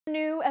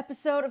New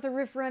episode of the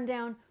Riff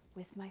Rundown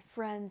with my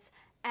friends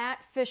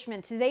at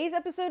Fishman. Today's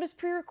episode is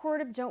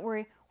pre-recorded, but don't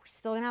worry, we're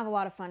still gonna have a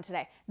lot of fun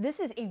today. This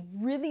is a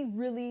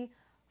really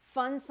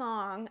fun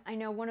song. I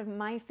know, one of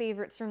my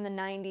favorites from the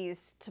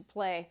 90s to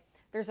play.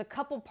 There's a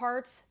couple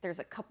parts, there's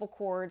a couple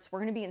chords.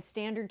 We're gonna be in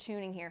standard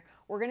tuning here.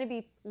 We're gonna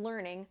be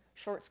learning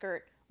Short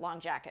Skirt, Long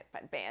Jacket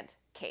by the band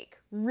Cake.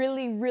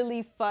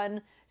 Really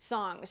fun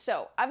song.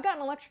 So I've got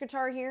an electric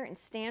guitar here in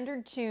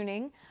standard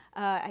tuning.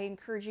 I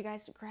encourage you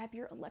guys to grab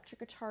your electric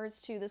guitars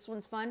too. This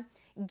one's fun.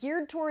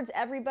 Geared towards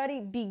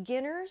everybody,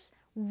 beginners.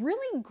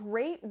 Really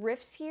great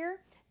riffs here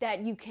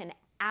that you can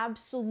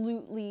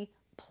absolutely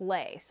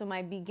play. So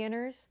my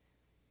beginners,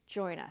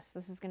 join us.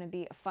 This is gonna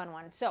be a fun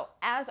one. So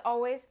as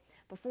always,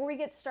 before we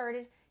get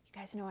started, you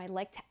guys know I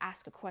like to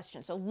ask a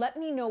question. So let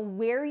me know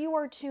where you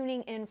are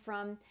tuning in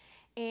from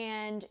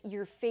and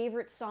your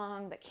favorite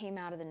song that came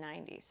out of the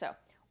 90s. So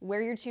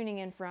where you're tuning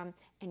in from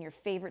and your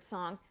favorite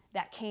song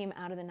that came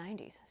out of the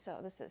 90s. So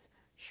this is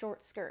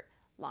Short Skirt,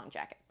 Long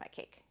Jacket by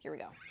Cake. Here we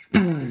go.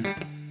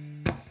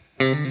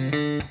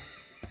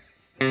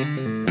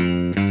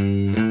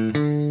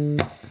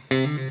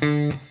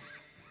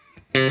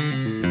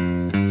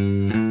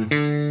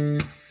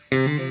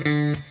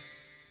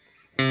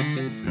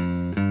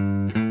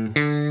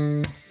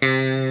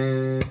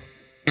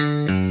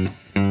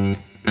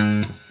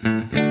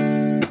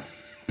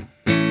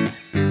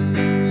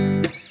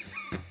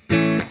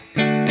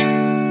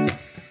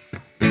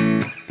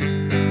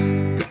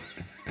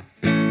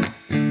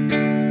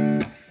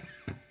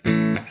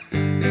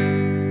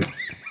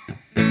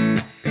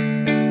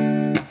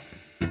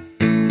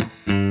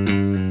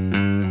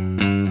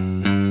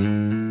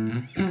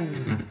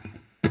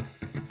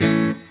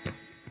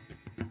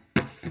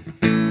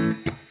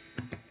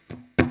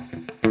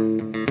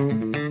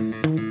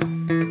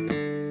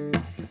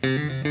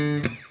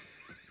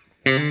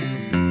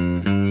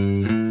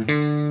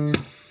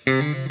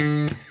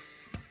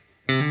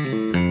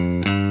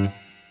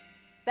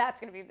 That's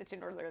gonna be the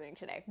tune we're learning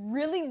today.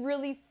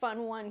 Really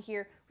fun one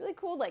here. Really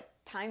cool like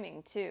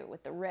timing too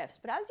with the riffs.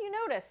 But as you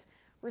notice,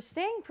 we're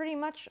staying pretty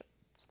much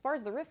as far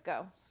as the riff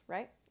goes,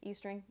 right? E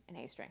string and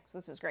A string. So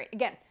this is great.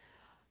 Again,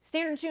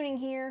 standard tuning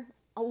here,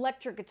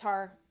 electric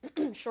guitar,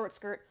 Short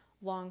Skirt,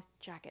 Long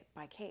Jacket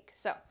by Cake.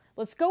 So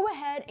let's go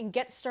ahead and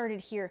get started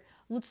here.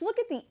 Let's look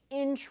at the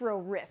intro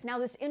riff. Now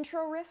this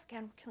intro riff,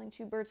 again, we're killing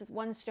two birds with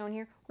one stone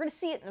here. We're gonna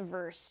see it in the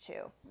verse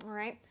too, all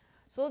right?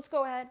 So let's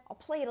go ahead. I'll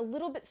play it a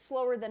little bit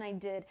slower than I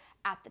did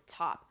at the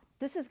top.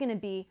 This is gonna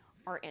be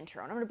our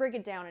intro, and I'm gonna break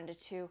it down into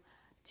two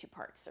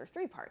parts, or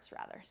three parts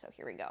rather. So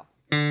here we go.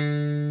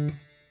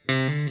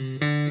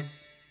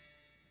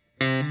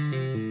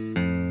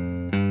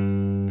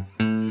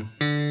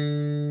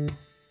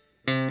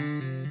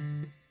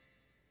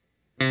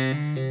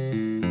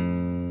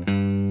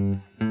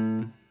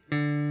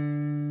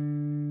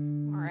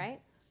 All right,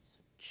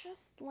 so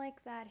just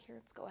like that here,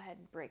 let's go ahead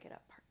and break it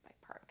up part by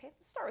part, okay?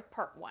 Let's start with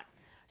part one.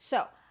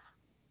 So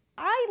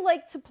I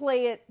like to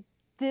play it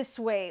this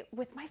way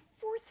with my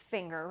fourth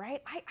finger,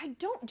 right? I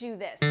don't do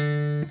this.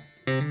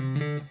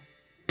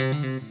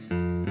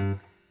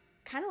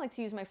 Kind of like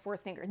to use my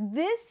fourth finger.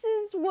 This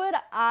is what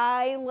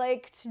I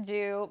like to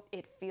do.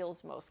 It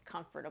feels most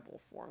comfortable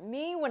for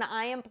me when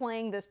I am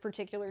playing this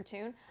particular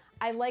tune.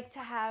 I like to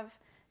have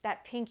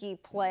that pinky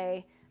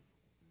play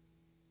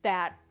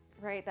that,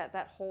 right,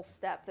 that whole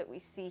step that we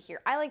see here.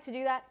 I like to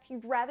do that. If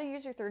you'd rather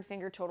use your third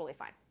finger, totally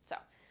fine. So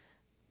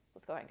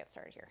let's go ahead and get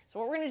started here. So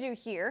what we're gonna do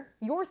here,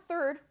 your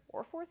third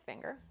or fourth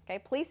finger, okay,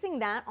 placing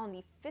that on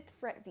the 5th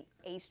fret of the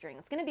A string.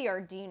 It's gonna be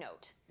our D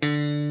note.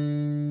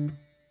 And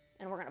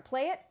we're gonna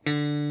play it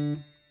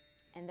and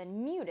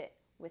then mute it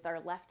with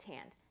our left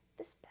hand.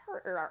 This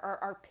part, or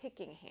our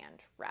picking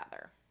hand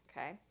rather,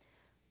 okay?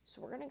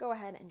 So we're gonna go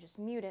ahead and just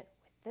mute it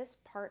with this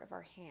part of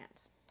our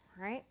hand,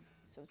 all right?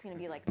 So it's gonna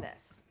be like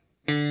this.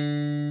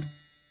 And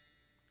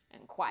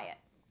quiet.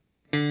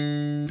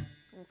 And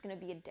it's gonna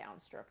be a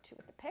downstroke too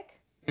with the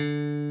pick.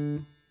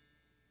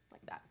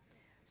 Like that.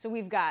 So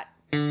we've got,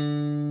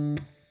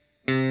 and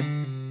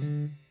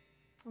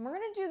we're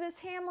gonna do this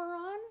hammer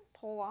on,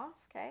 pull off,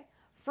 okay?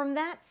 From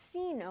that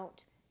C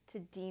note to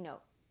D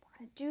note. We're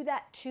gonna do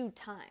that 2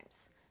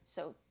 times.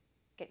 So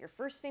get your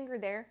first finger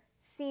there,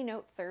 C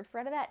note, 3rd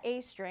fret of that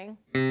A string,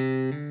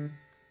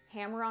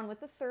 hammer on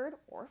with the 3rd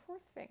or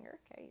 4th finger,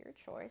 okay, your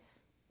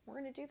choice. We're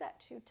gonna do that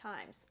 2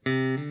 times.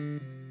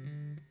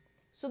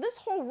 So this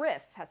whole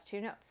riff has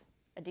 2 notes,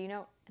 a D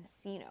note and a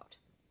C note.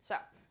 So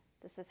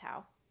this is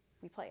how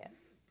we play it.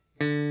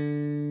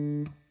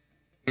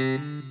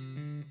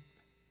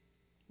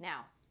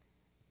 Now,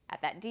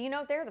 at that D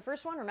note there, the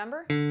first one,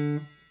 remember?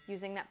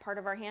 Using that part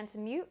of our hand to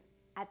mute.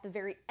 At the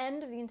very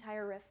end of the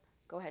entire riff,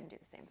 go ahead and do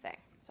the same thing.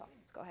 So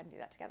let's go ahead and do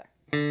that together.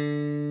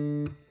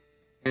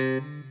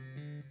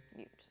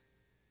 Mute,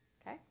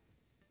 okay?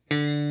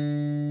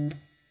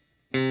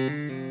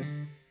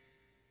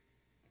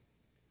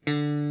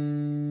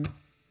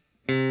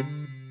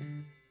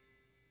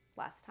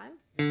 Last time.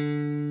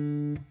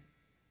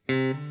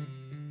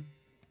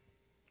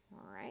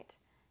 All right.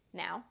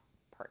 Now,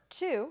 part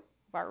 2,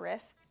 of our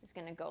riff is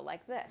going to go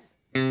like this.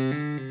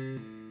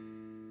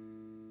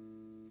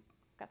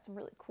 Got some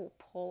really cool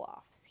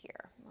pull-offs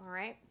here. All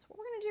right, so what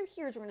we're going to do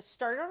here is we're going to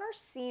start on our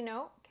C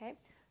note, okay?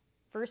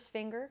 First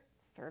finger,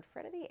 3rd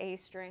fret of the A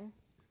string.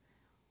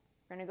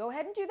 We're going to go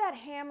ahead and do that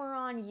hammer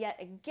on yet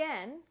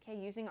again, okay,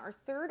 using our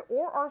 3rd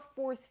or our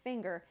 4th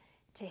finger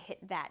to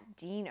hit that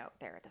D note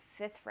there at the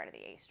 5th fret of the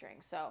A string.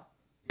 So,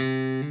 okay,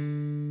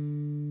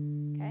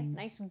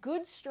 nice,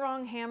 good,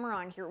 strong hammer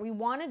on here. What we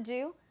want to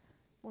do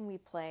when we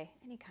play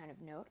any kind of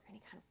note, any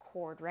kind of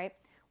chord, right?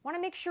 Want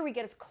to make sure we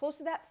get as close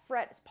to that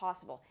fret as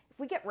possible. If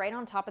we get right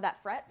on top of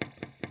that fret,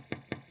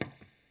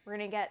 we're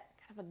going to get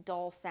kind of a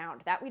dull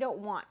sound. That we don't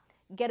want.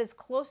 Get as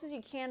close as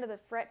you can to the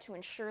fret to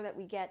ensure that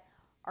we get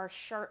our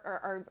sharp,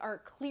 or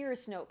our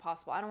clearest note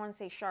possible. I don't want to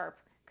say sharp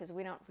because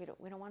we don't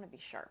want to be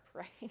sharp,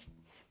 right?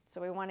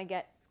 So we want to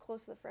get as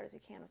close to the fret as we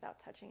can without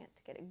touching it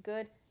to get a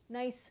good,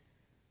 nice,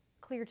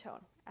 clear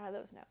tone out of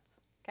those notes.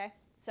 Okay,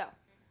 so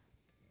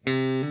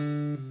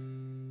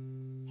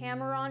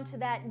hammer onto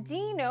that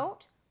D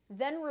note.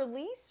 Then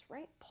release,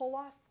 right? Pull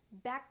off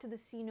back to the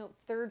C note,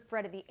 3rd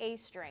fret of the A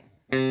string.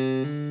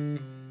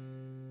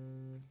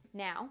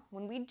 Now,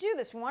 when we do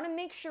this, we want to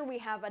make sure we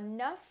have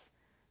enough,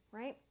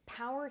 right,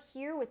 power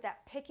here with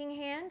that picking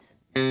hand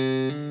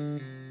to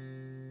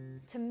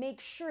make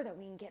sure that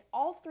we can get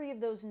all 3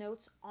 of those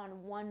notes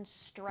on one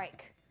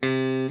strike.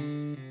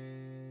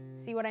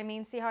 See what I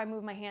mean? See how I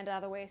move my hand out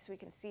of the way so we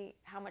can see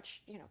how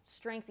much,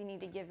 strength you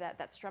need to give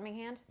that strumming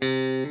hand?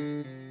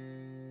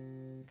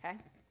 Okay?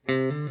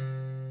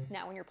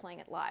 Now, when you're playing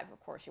it live,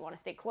 of course, you want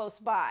to stay close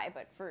by,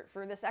 but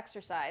for this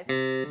exercise,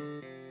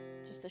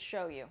 just to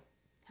show you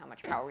how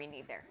much power we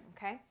need there,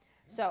 okay?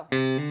 So,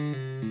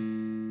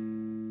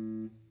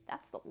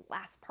 that's the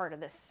last part of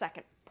this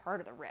second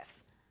part of the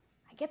riff.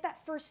 I get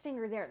that 1st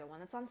finger there, the one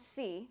that's on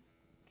C,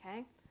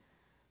 okay?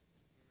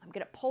 I'm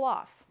going to pull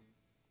off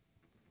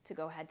to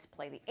go ahead to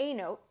play the A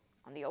note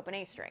on the open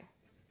A string.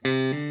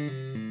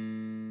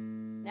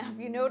 Now, if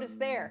you notice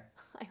there,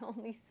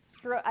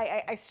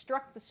 I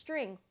struck the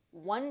string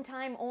 1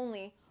 time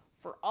only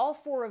for all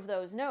 4 of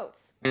those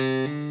notes.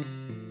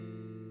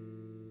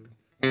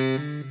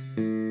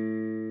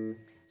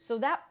 So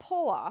that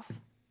pull off,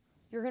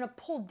 you're going to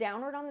pull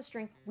downward on the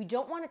string. We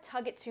don't want to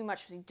tug it too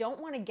much. We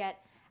don't want to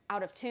get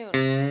out of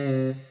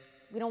tune.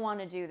 We don't want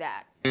to do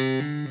that.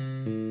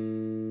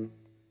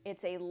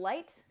 It's a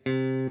light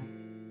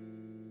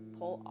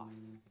pull off,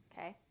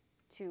 okay,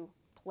 to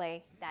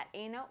play that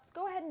A note. Let's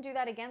go ahead and do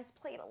that again. Let's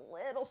play it a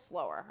little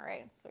slower, all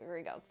right? So here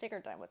we go. Let's take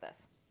our time with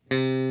this.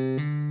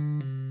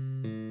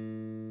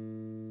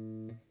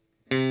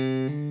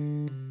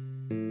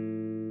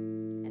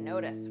 And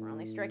notice, we're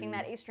only striking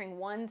that A string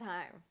 1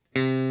 time.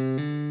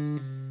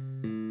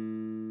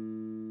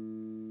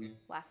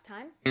 Last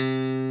time.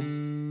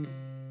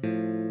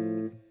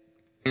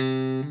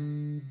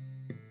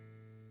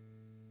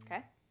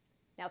 Okay.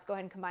 Now let's go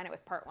ahead and combine it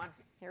with part 1.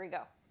 Here we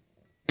go.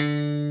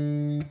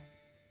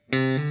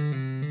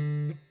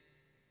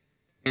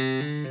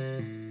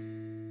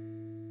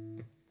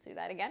 Let's do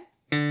that again.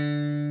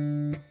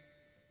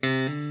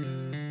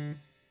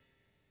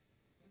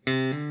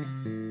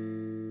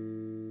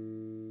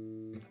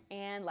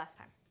 And last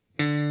time.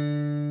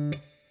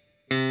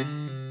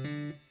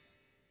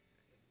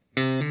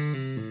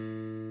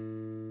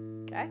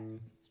 Okay,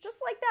 it's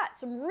just like that.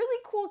 Some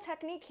really cool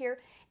technique here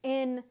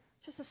in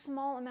just a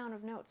small amount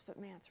of notes, but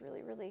man, it's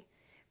really, really,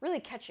 really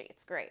catchy.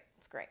 It's great.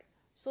 It's great.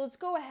 So let's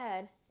go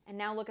ahead and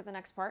now look at the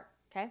next part.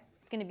 Okay,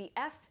 it's going to be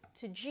F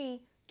to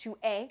G to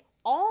A,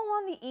 all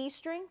on the E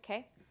string.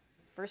 Okay,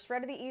 1st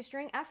fret of the E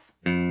string, F.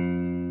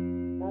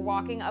 We're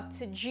walking up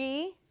to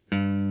G.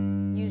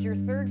 Use your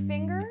 3rd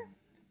finger,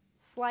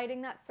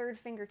 sliding that 3rd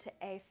finger to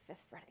A, 5th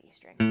fret of the E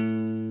string.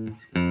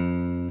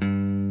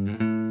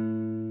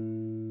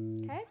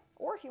 Okay,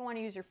 or if you want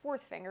to use your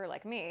 4th finger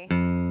like me, you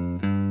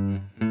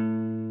can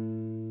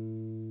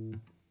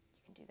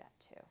do that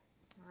too.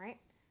 All right,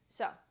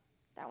 so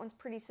that one's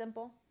pretty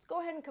simple. Let's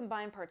go ahead and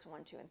combine parts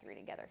 1, 2, and 3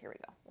 together. Here we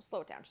go. We'll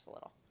slow it down just a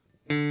little.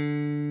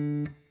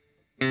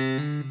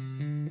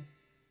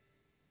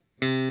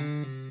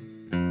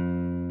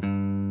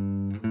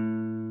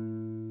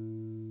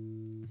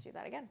 Let's do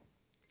that again.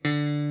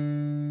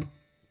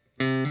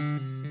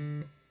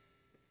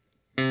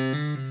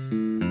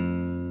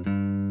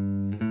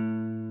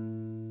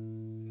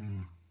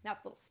 Now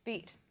it's a little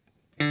speed.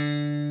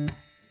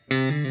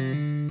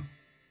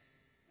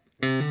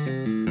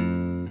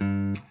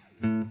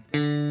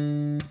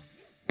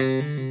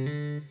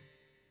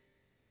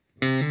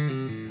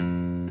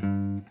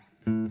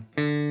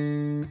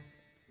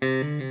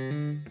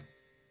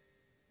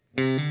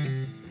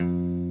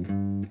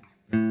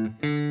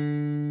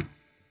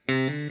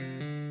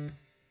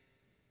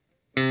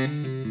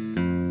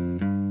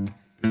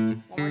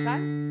 One more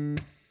time.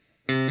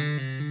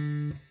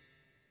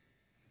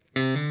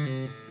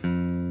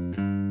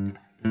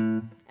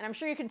 And I'm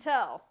sure you can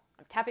tell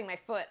I'm tapping my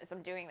foot as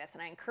I'm doing this,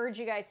 and I encourage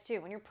you guys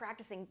too. When you're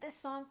practicing this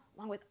song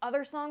along with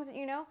other songs that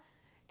you know,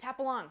 tap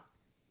along,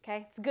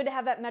 okay? It's good to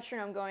have that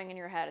metronome going in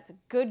your head. It's a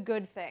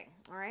good thing,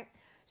 all right?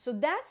 So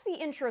that's the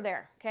intro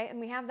there, okay? And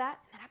we have that,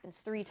 and that happens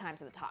 3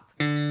 times at the top.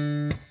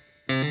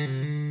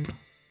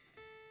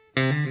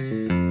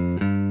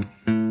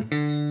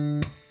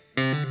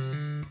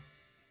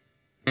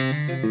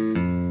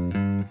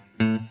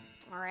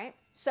 All right,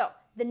 so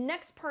the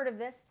next part of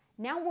this,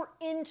 now we're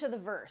into the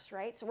verse,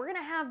 right? So we're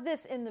gonna have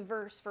this in the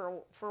verse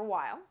for a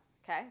while,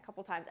 okay, a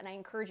couple times, and I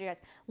encourage you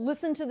guys,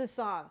 listen to the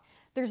song.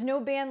 There's no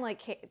band like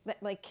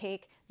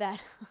Cake that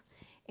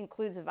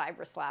includes a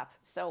vibra-slap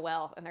so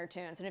well in their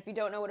tunes, and if you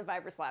don't know what a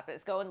vibra-slap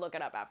is, go and look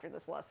it up after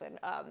this lesson.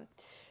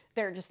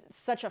 They're just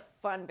such a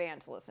fun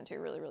band to listen to,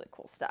 really, really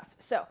cool stuff.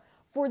 So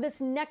for this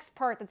next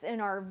part that's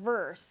in our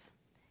verse,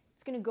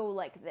 it's gonna go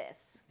like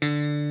this.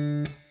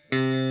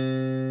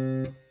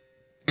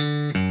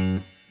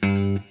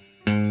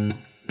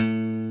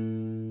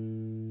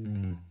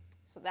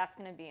 So that's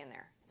gonna be in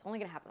there. It's only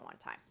gonna happen one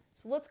time.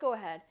 So let's go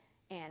ahead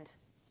and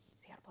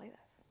see how to play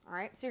this. All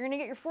right, so you're gonna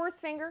get your 4th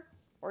finger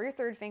or your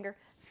 3rd finger,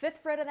 5th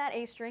fret of that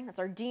A string, that's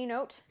our D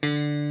note.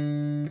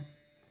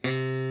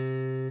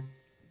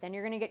 Then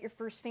you're gonna get your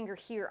 1st finger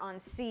here on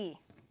C,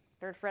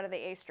 3rd fret of the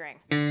A string.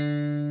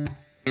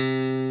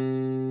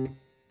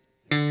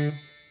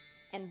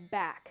 And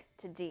back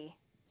to D,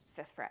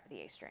 5th fret of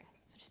the A string.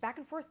 So just back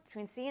and forth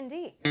between C and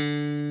D.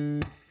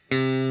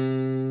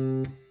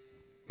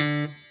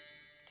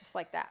 Just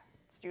like that.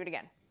 Let's do it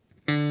again.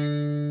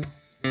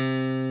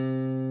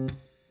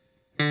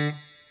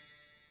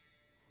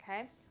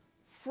 Okay.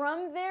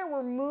 From there,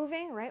 we're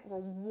moving, right? We're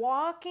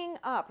walking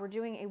up. We're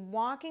doing a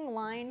walking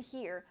line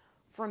here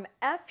from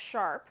F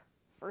sharp,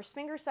 1st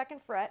finger, 2nd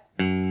fret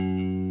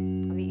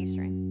of the E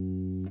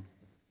string.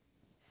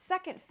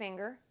 2nd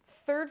finger,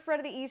 3rd fret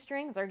of the E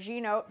string, it's our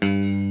G note,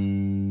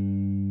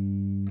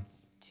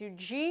 to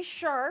G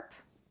sharp,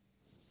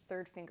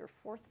 3rd finger,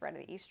 4th fret of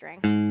the E string,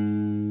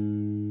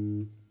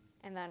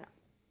 and then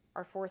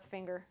our 4th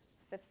finger,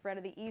 5th fret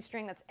of the E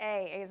string, that's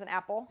A. A is an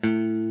apple.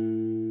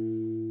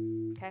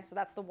 Okay, so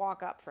that's the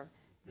walk up from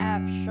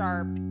F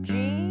sharp,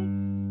 G,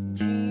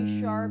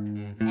 G sharp,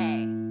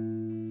 A.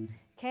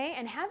 Okay,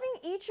 and having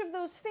each of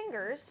those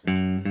fingers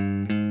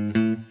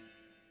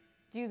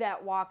do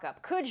that walk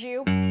up. Could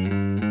you?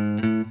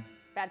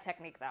 Bad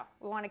technique though.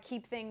 We want to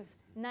keep things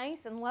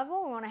nice and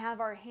level. We want to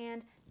have our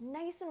hand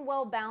nice and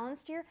well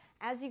balanced here.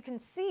 As you can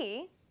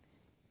see, you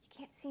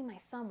can't see my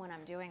thumb when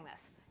I'm doing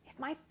this. If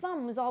my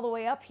thumb was all the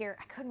way up here,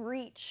 I couldn't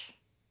reach,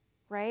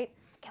 right?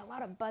 I get a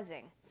lot of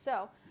buzzing.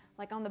 So,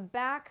 like on the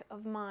back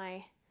of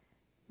my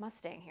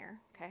Mustang here,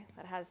 okay,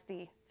 that has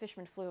the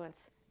Fishman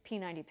Fluence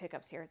P90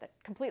 pickups here that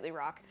completely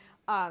rock.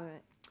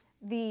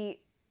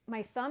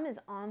 My thumb is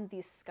on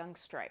the skunk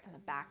stripe in the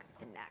back of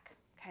the neck.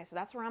 Okay, so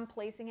that's where I'm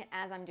placing it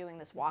as I'm doing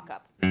this walk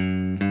up.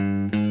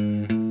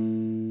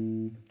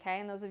 Okay,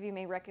 and those of you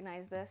may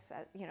recognize this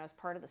as, you know, as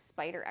part of the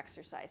spider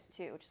exercise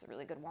too, which is a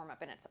really good warm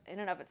up in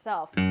and of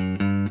itself. Okay,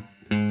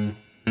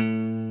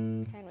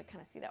 and we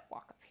kind of see that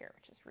walk up here,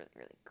 which is really,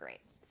 really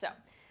great. So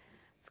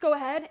let's go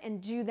ahead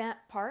and do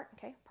that part.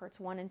 Okay, parts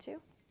 1 and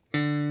 2.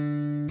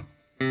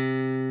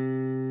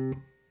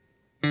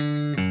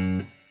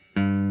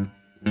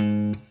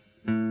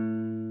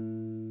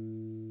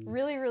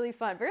 Really, really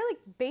fun. Very like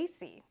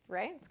bassy,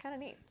 right? It's kind of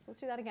neat. So let's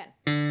do that again.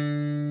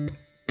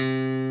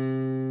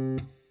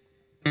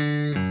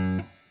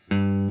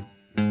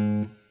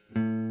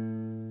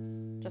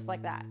 Just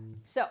like that.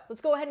 So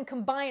let's go ahead and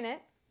combine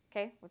it,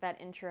 okay, with that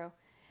intro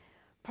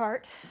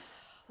part.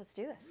 Let's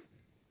do this.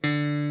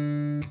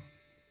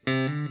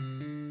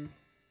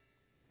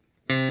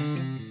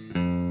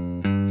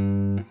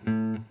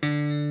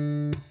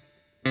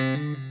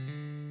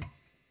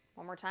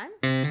 One more time.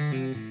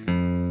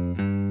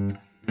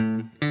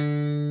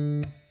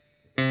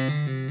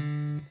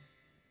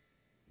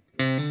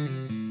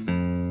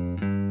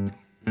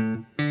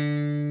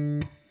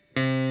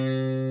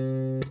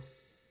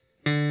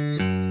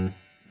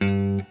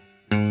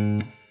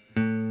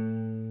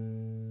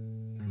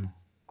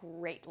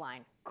 Great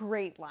line,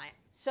 great line.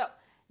 So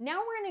now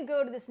we're going to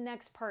go to this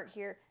next part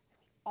here.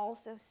 We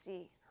also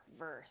see our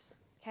verse,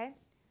 okay?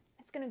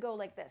 It's going to go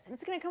like this, and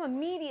it's going to come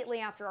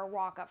immediately after our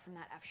walk up from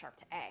that F sharp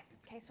to A.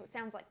 Okay, so it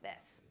sounds like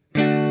this. So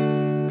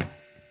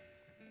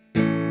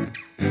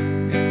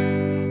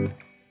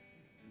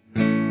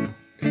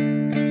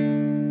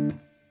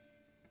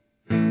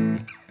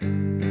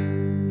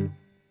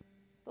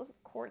those are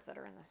the chords that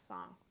are in this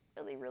song.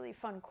 Really, really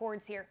fun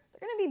chords here.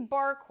 They're going to be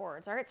bar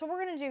chords, all right? So what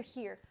we're going to do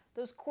here,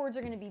 those chords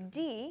are going to be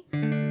D,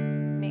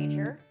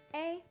 major,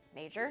 A,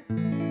 major,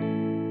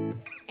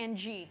 and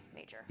G,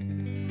 major.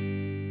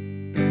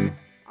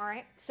 All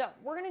right, so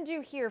we're going to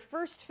do here,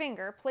 1st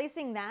finger,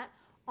 placing that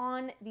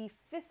on the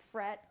 5th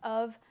fret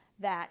of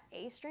that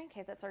A string.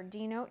 Okay, that's our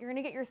D note. You're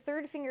going to get your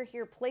 3rd finger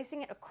here,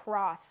 placing it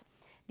across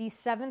the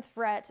 7th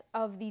fret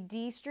of the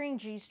D string,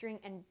 G string,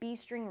 and B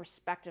string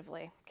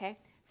respectively. Okay,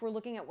 if we're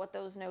looking at what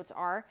those notes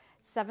are,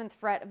 7th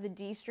fret of the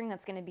D string,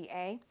 that's going to be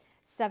A.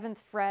 7th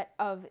fret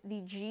of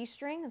the G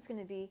string, that's going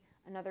to be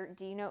another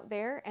D note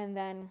there, and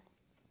then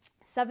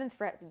 7th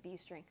fret of the B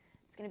string,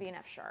 it's going to be an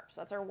F sharp.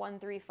 So that's our 1,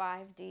 3,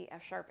 5, D,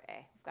 F sharp,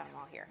 A. We've got them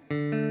all here.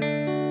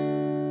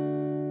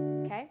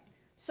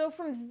 So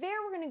from there,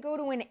 we're going to go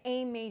to an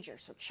A major.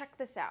 So check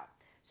this out.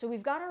 So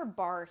we've got our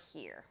bar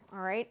here, all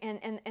right?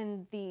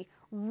 And the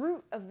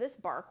root of this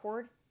bar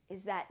chord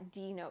is that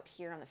D note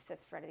here on the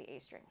 5th fret of the A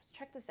string. So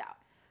check this out.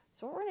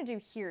 So what we're going to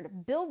do here to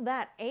build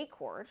that A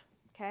chord,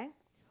 okay?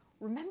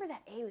 Remember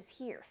that A was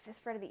here, 5th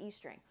fret of the E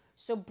string.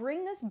 So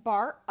bring this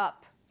bar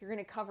up. You're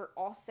going to cover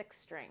all 6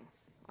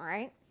 strings, all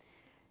right?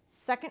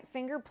 Second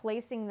finger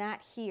placing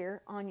that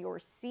here on your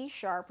C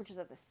sharp, which is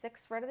at the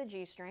 6th fret of the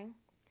G string.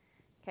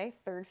 Okay,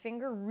 third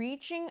finger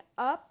reaching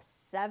up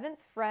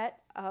 7th fret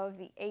of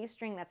the A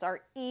string, that's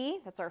our E,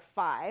 that's our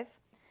 5.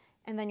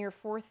 And then your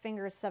 4th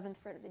finger is 7th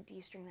fret of the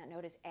D string, that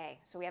note is A.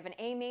 So we have an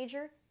A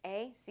major,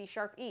 A, C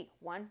sharp, E.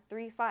 1,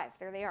 3, 5,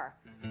 there they are.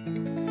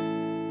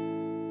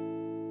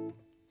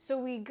 So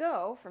we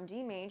go from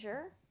D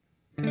major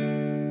to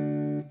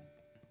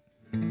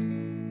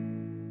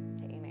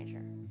A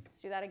major. Let's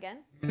do that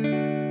again.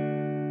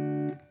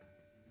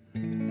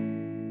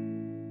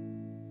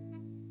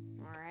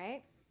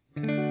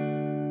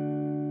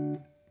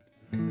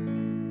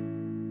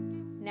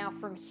 Now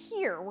from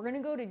here, we're going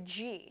to go to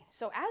G.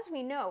 So as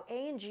we know,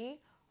 A and G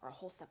are a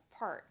whole step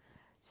apart.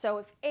 So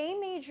if A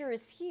major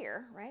is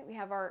here, right, we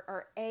have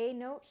our A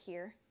note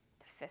here,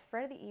 the 5th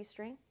fret of the E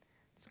string.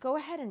 Let's go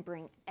ahead and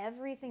bring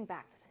everything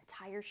back, this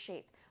entire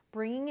shape,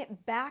 bringing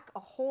it back a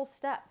whole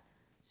step.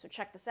 So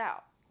check this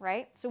out,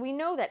 right? So we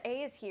know that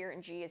A is here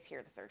and G is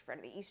here, the 3rd fret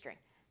of the E string.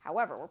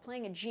 However, we're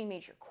playing a G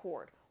major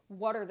chord.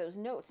 What are those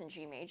notes in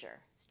G major?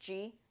 It's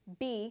G,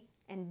 B,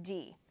 and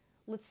D.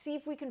 Let's see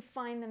if we can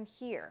find them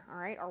here, all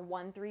right? Our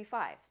 1, 3,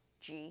 5,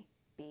 G,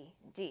 B,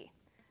 D.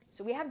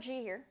 So we have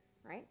G here,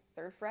 right?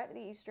 3rd fret of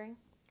the E string.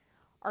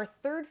 Our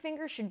 3rd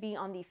finger should be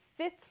on the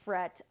 5th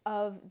fret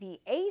of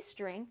the A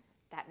string.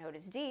 That note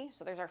is D,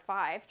 so there's our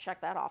 5.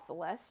 Check that off the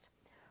list.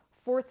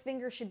 4th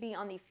finger should be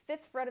on the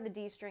 5th fret of the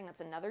D string.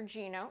 That's another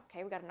G note.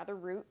 Okay, we got another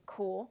root.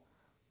 Cool.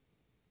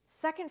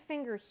 2nd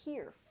finger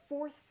here,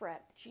 4th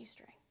fret, the G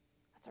string.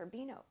 That's our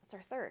B note. That's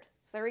our 3rd.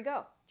 So there we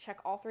go. Check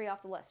all 3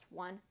 off the list.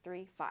 1,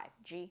 3, 5.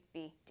 G,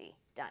 B, D.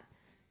 Done.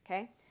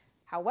 Okay?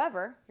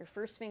 However, your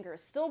 1st finger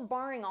is still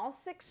barring all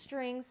 6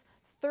 strings.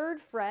 3rd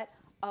fret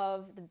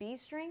of the B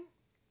string,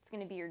 it's going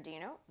to be your D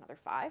note, another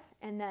 5.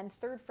 And then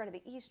 3rd fret of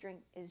the E string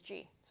is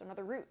G. So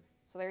another root.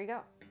 So there you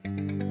go.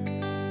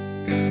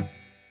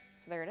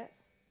 So there it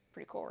is.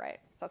 Pretty cool, right?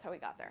 So that's how we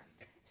got there.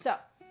 So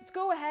let's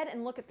go ahead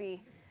and look at the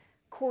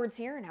chords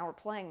here and how we're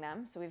playing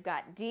them. So we've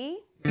got D,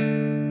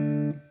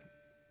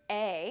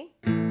 A,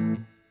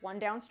 1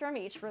 down strum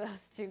each for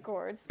those 2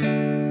 chords.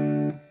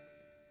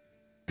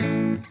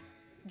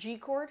 G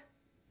chord,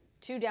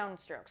 2 down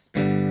strokes.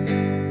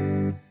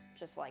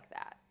 Just like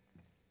that.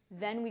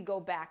 Then we go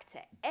back to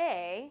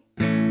A,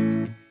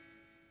 and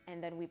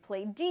then we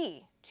play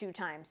D 2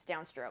 times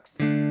downstrokes.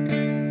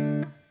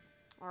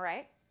 All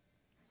right,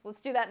 so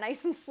let's do that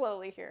nice and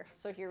slowly here.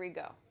 So here we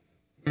go.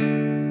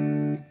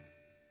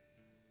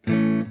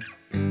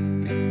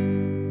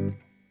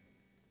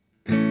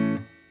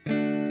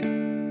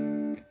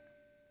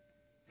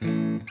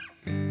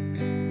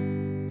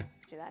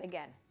 Let's do that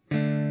again.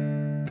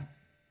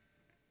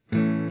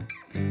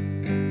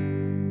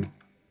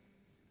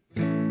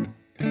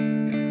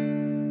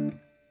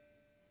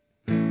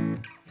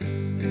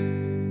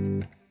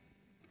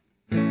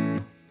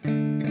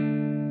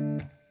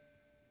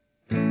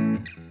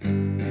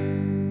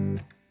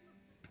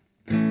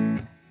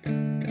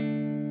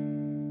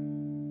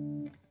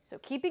 So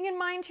keeping in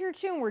mind here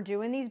too, we're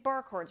doing these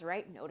bar chords,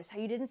 right? Notice how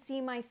you didn't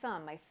see my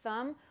thumb. My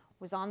thumb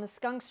was on the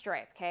skunk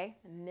stripe, okay?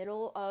 The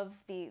middle of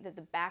the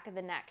back of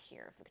the neck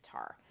here of the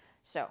guitar.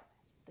 So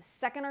the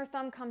second our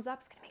thumb comes up,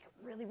 it's gonna make it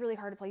really, really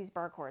hard to play these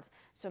bar chords.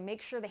 So make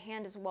sure the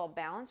hand is well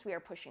balanced. We are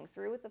pushing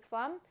through with the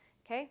thumb,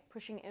 okay?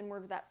 Pushing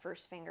inward with that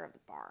 1st finger of the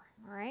bar,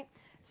 all right?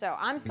 So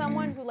I'm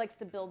someone who likes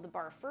to build the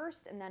bar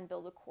first and then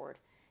build a chord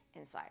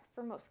inside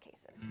for most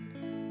cases.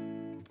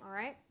 All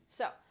right,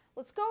 so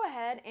let's go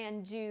ahead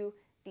and do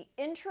the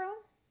intro,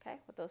 okay,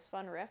 with those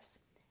fun riffs,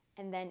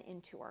 and then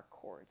into our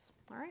chords.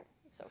 All right,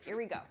 so here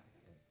we go.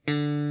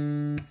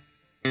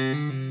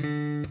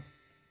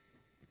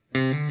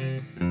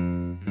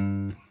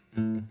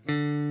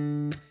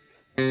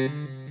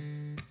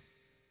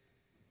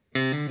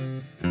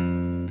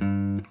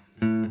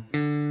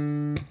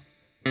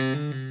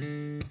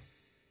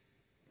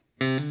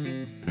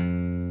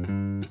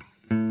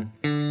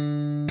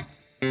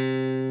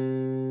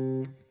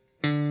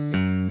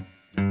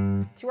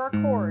 To our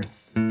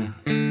chords.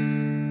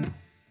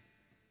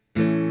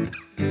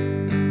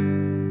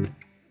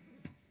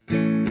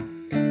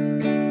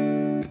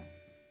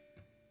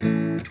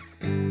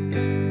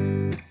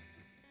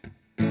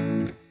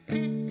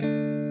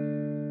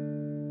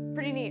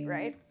 Pretty neat,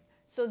 right?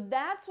 So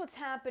that's what's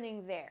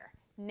happening there.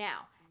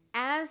 Now,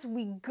 as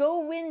we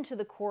go into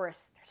the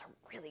chorus, there's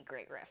a really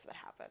great riff that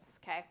happens,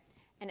 okay?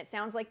 And it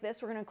sounds like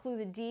this. We're going to include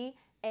the D,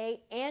 A,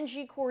 and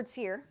G chords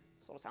here.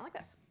 So it'll sound like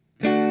this.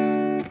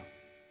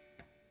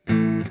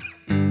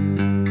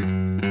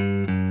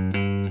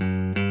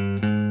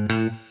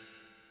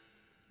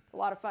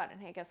 lot of fun. And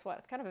hey, guess what?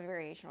 It's kind of a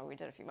variation of what we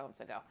did a few moments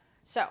ago.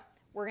 So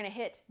we're going to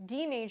hit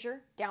D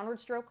major, downward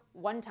stroke,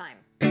 1 time.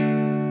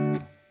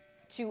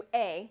 To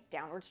A,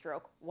 downward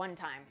stroke, 1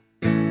 time.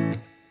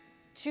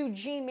 To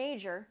G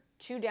major,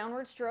 2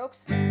 downward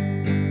strokes.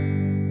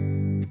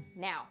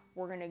 Now,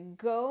 we're going to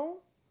go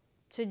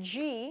to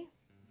G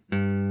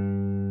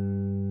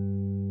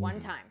 1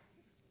 time.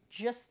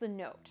 Just the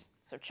note.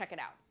 So check it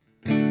out.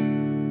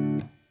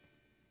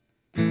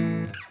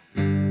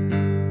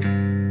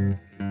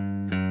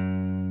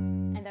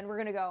 And then we're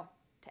going to go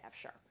to F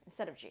sharp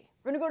instead of G.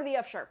 We're going to go to the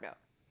F sharp note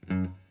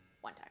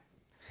 1 time.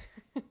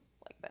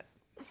 Like this.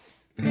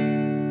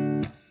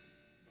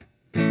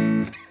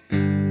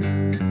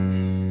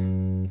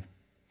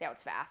 See how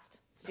it's fast?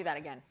 Let's do that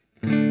again.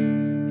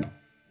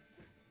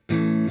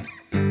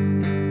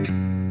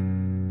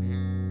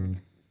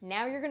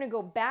 Now you're going to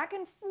go back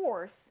and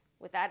forth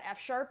with that F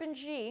sharp and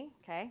G,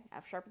 okay?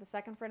 F sharp at the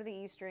 2nd fret of the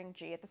E string,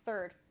 G at the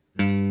 3rd.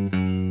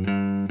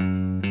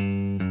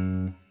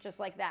 Just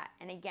like that.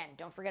 And again,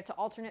 don't forget to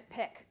alternate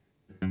pick.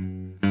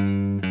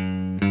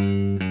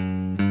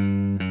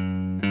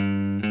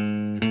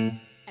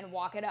 And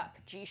walk it up,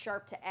 G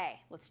sharp to A.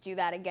 Let's do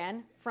that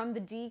again from the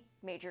D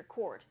major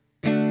chord.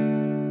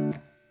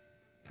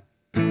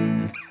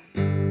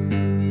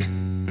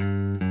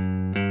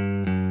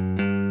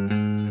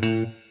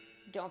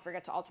 Don't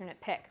forget to alternate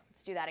pick.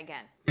 Let's do that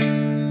again.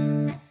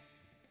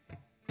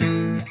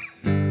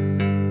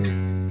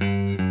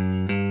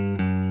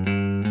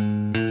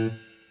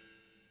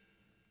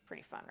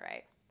 Pretty fun,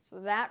 right? So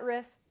that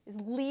riff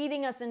is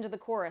leading us into the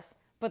chorus,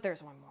 but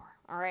there's one more,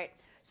 all right?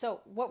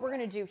 So what we're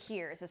gonna do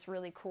here is this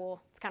really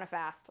cool. It's kind of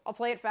fast. I'll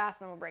play it fast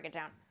and then we'll break it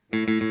down.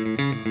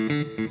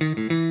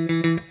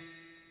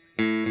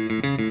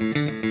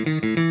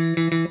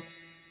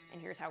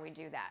 And here's how we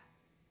do that.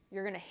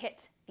 You're gonna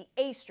hit the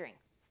A string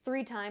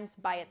 3 times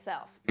by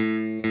itself.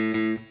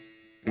 1,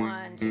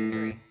 2,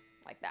 3,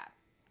 like that,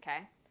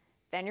 okay?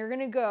 Then you're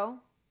gonna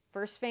go,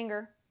 first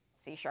finger,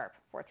 C sharp,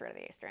 4th fret of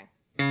the A string.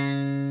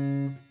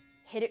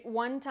 Hit it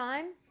 1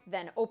 time,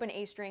 then open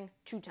A string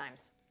 2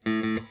 times.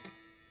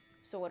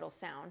 So it'll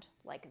sound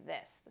like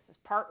this. This is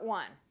part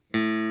 1.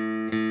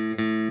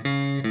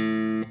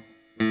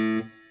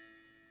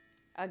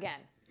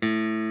 Again.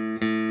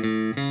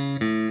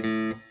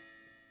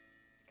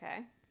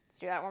 Okay, let's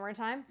do that one more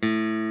time.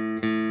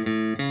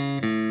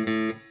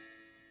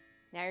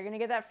 Now you're going to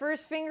get that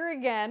first finger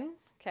again.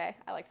 Okay,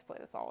 I like to play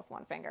this all with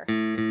 1 finger.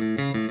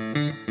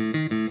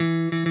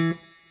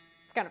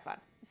 It's kind of fun.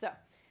 So,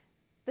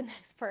 the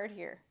next part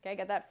here, okay,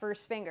 get that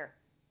first finger.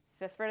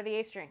 5th fret of the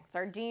A string. It's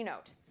our D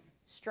note.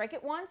 Strike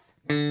it once.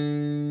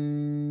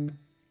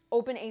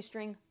 Open A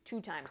string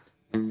 2 times.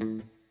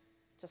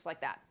 Just like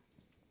that.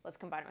 Let's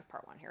combine it with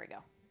part 1. Here we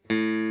go.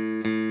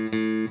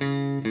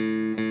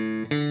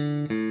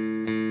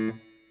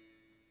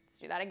 Let's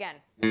do that again.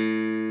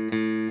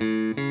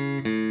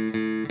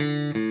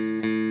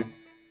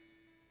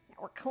 Now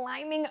we're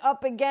climbing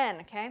up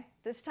again, okay?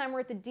 This time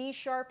we're at the D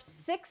sharp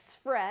 6th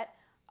fret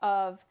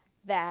of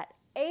that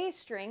A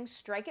string.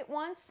 Strike it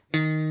once.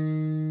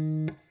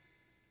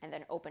 And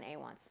then open A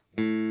once.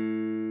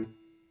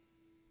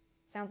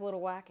 Sounds a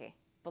little wacky,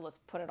 but let's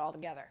put it all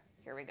together.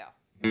 Here we go.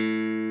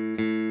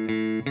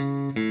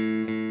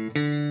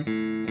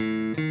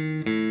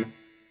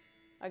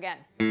 Again.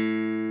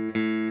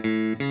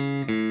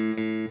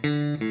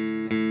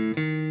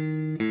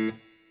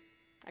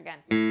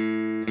 Again.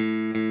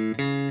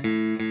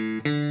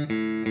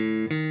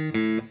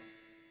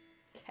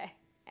 Okay,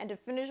 and to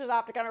finish it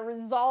off, to kind of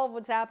resolve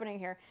what's happening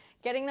here,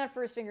 getting that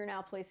first finger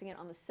now, placing it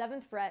on the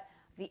 7th fret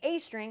of the A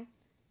string.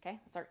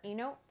 Okay, that's our E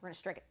note. We're going to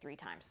strike it 3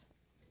 times.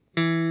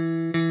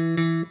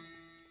 And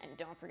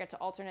don't forget to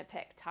alternate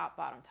pick, top,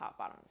 bottom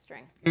of the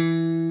string.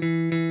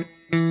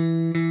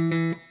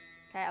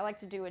 Okay, I like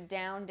to do a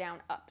down, down,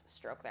 up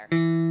stroke there.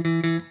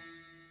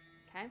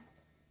 Okay, so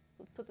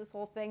let's put this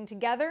whole thing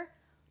together.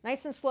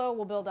 Nice and slow,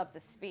 we'll build up the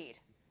speed.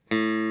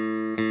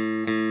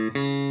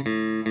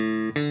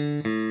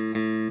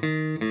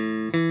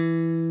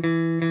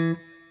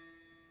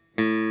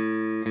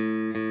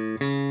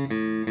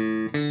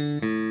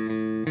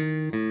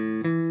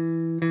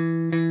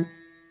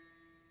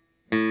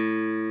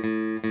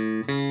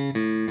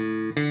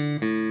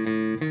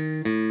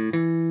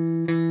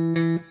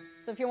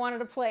 So if you wanted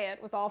to play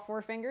it with all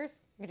 4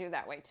 fingers, you can do it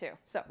that way too.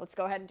 So let's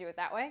go ahead and do it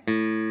that way.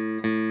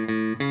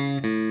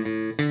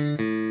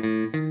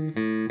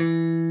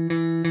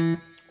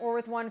 Or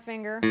with 1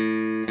 finger.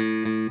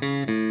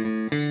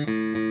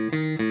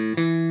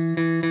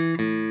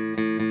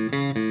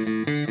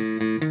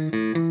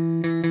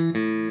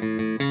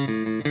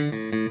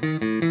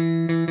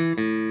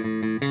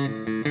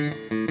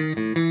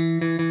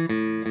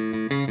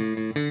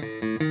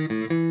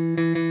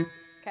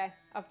 Okay,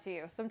 up to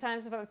you.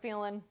 Sometimes if I'm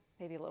feeling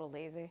maybe a little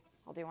lazy,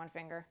 I'll do 1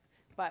 finger.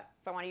 But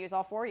if I want to use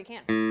all 4, you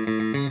can.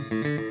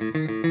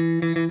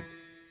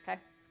 Okay,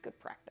 it's good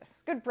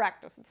practice. Good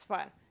practice, it's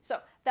fun. So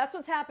that's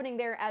what's happening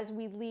there as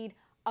we lead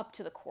up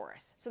to the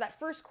chorus. So that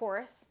first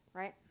chorus,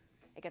 right,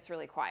 it gets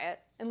really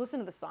quiet. And listen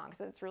to the song,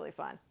 because it's really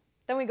fun.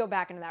 Then we go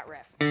back into that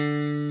riff.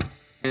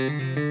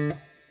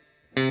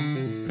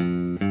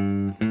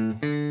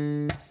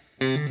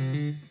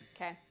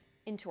 Okay,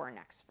 into our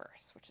next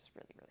verse, which is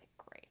really, really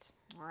great.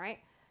 All right,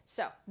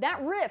 so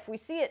that riff, we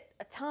see it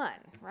a ton,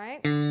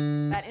 right?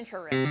 That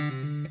intro riff.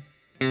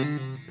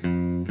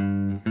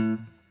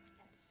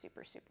 It's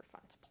super, super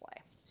fun to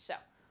play. So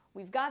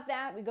we've got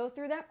that. We go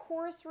through that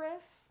chorus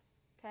riff,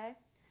 okay?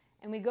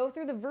 And we go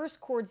through the verse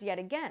chords yet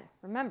again.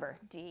 Remember,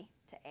 D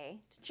to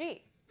A to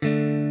G.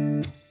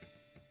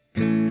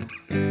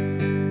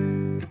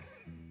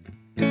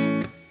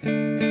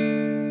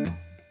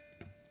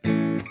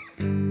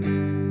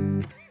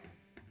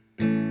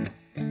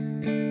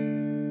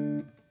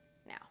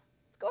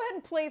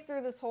 Play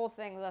through this whole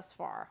thing thus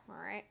far, all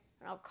right?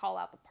 And I'll call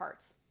out the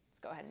parts. Let's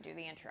go ahead and do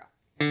the intro.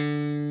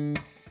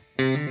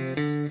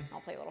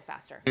 I'll play a little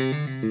faster.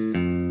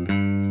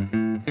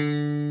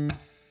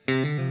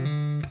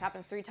 This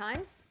happens 3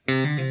 times.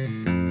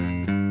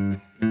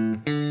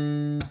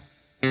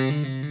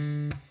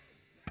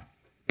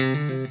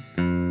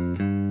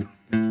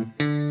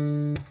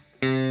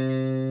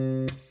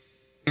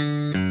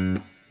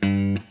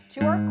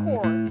 2 are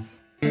chords.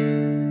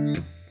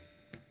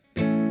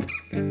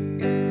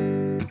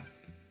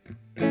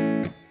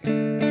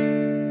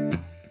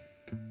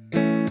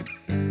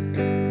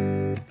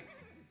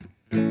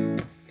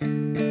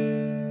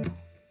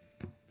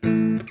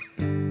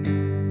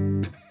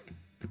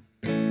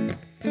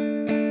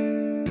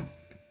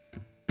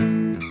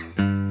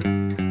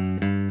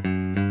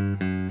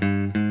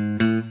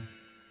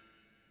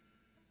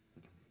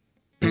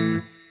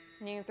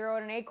 You can throw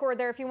out an A chord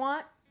there if you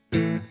want.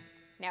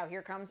 Now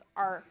here comes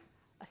our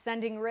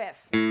ascending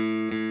riff.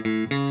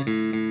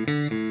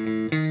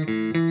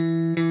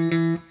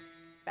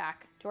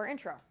 Back to our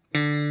intro.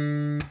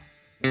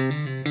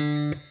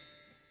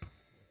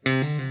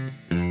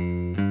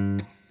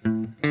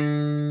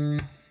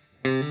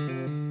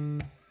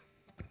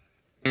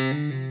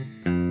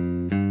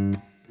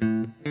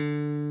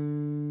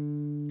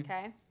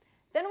 Okay.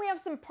 Then we have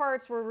some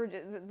parts where we're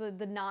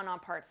the na-na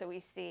parts that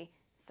we see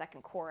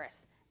second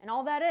chorus. And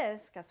all that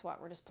is, guess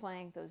what? We're just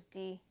playing those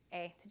D,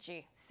 A to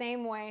G.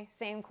 Same way,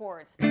 same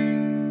chords. All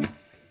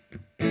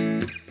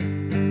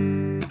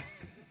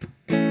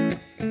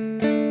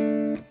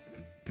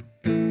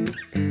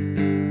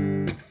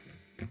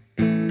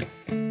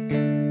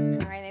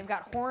right, they've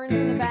got horns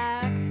in the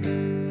back.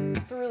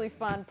 It's a really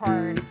fun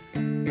part.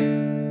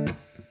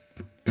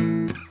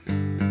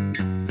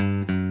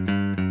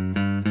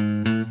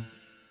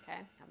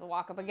 Okay, have the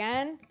walk up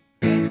again.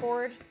 A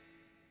chord.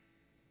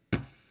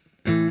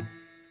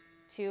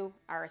 To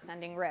our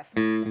ascending riff.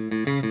 Okay,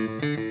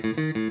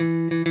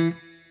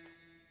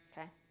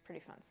 pretty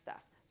fun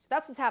stuff. So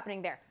that's what's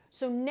happening there.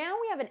 So now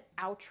we have an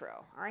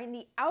outro, all right? And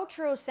the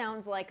outro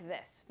sounds like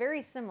this. Very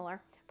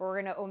similar, but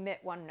we're gonna omit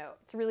one note.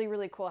 It's really,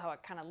 really cool how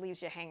it kind of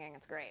leaves you hanging.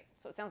 It's great.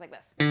 So it sounds like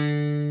this.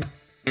 And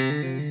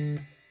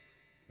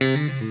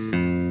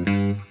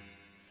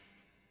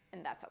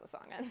that's how the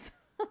song ends.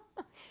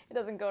 It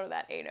doesn't go to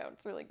that A note.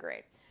 It's really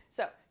great.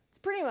 So it's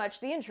pretty much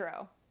the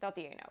intro without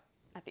the A note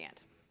at the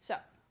end. So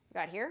we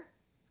got here,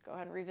 let's go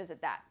ahead and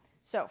revisit that.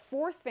 So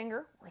 4th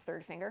finger or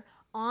 3rd finger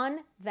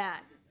on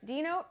that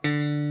D note,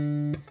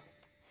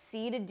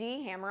 C to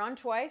D, hammer on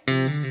twice,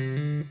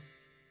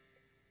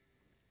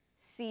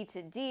 C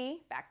to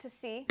D, back to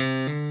C,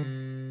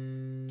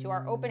 to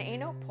our open A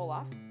note, pull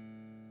off,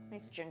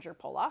 nice ginger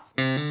pull off,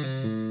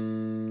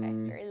 okay,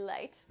 very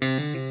light,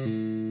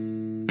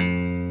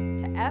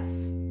 to F,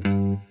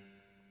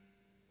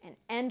 and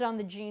end on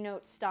the G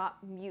note, stop,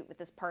 mute with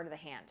this part of the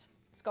hand.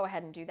 Let's go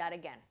ahead and do that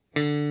again.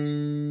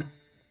 And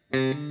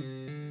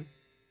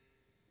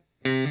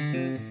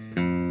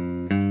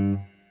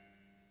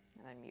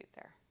then mute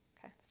there.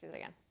 Okay, let's do that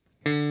again.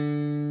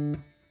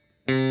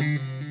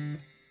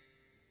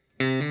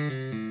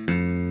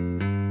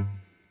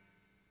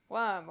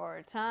 One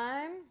more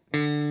time.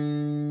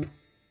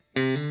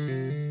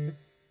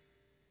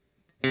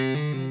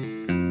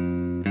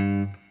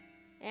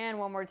 And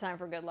one more time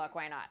for good luck,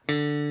 why not?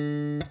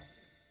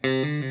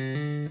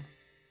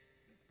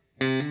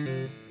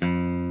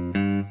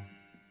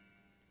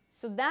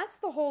 So that's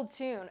the whole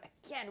tune.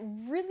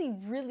 Again, really,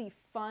 really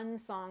fun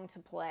song to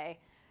play.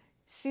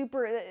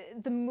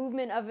 The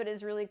movement of it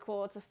is really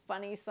cool. It's a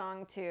funny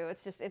song too.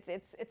 It's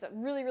a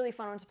really, really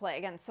fun one to play.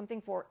 Again,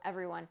 something for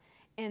everyone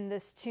in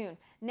this tune.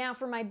 Now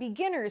for my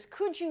beginners,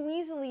 could you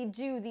easily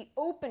do the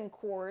open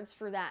chords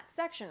for that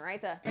section,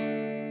 right?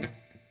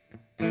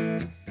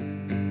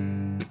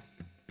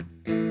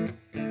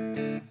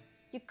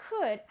 You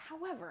could,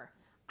 however,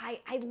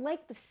 I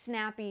like the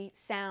snappy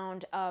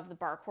sound of the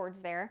bar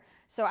chords there,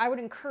 so I would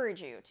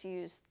encourage you to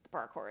use the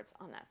bar chords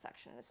on that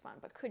section. It is fun,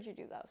 but could you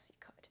do those? You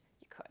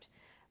could.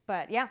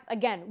 But yeah,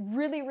 again,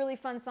 really, really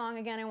fun song.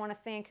 Again, I want to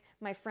thank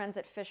my friends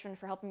at Fishman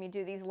for helping me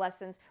do these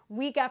lessons.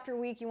 Week after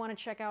week, you want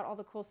to check out all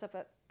the cool stuff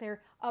that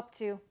they're up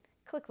to.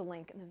 Click the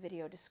link in the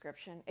video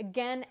description.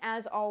 Again,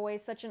 as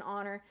always, such an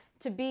honor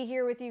to be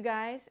here with you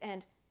guys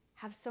and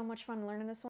have so much fun learning this one.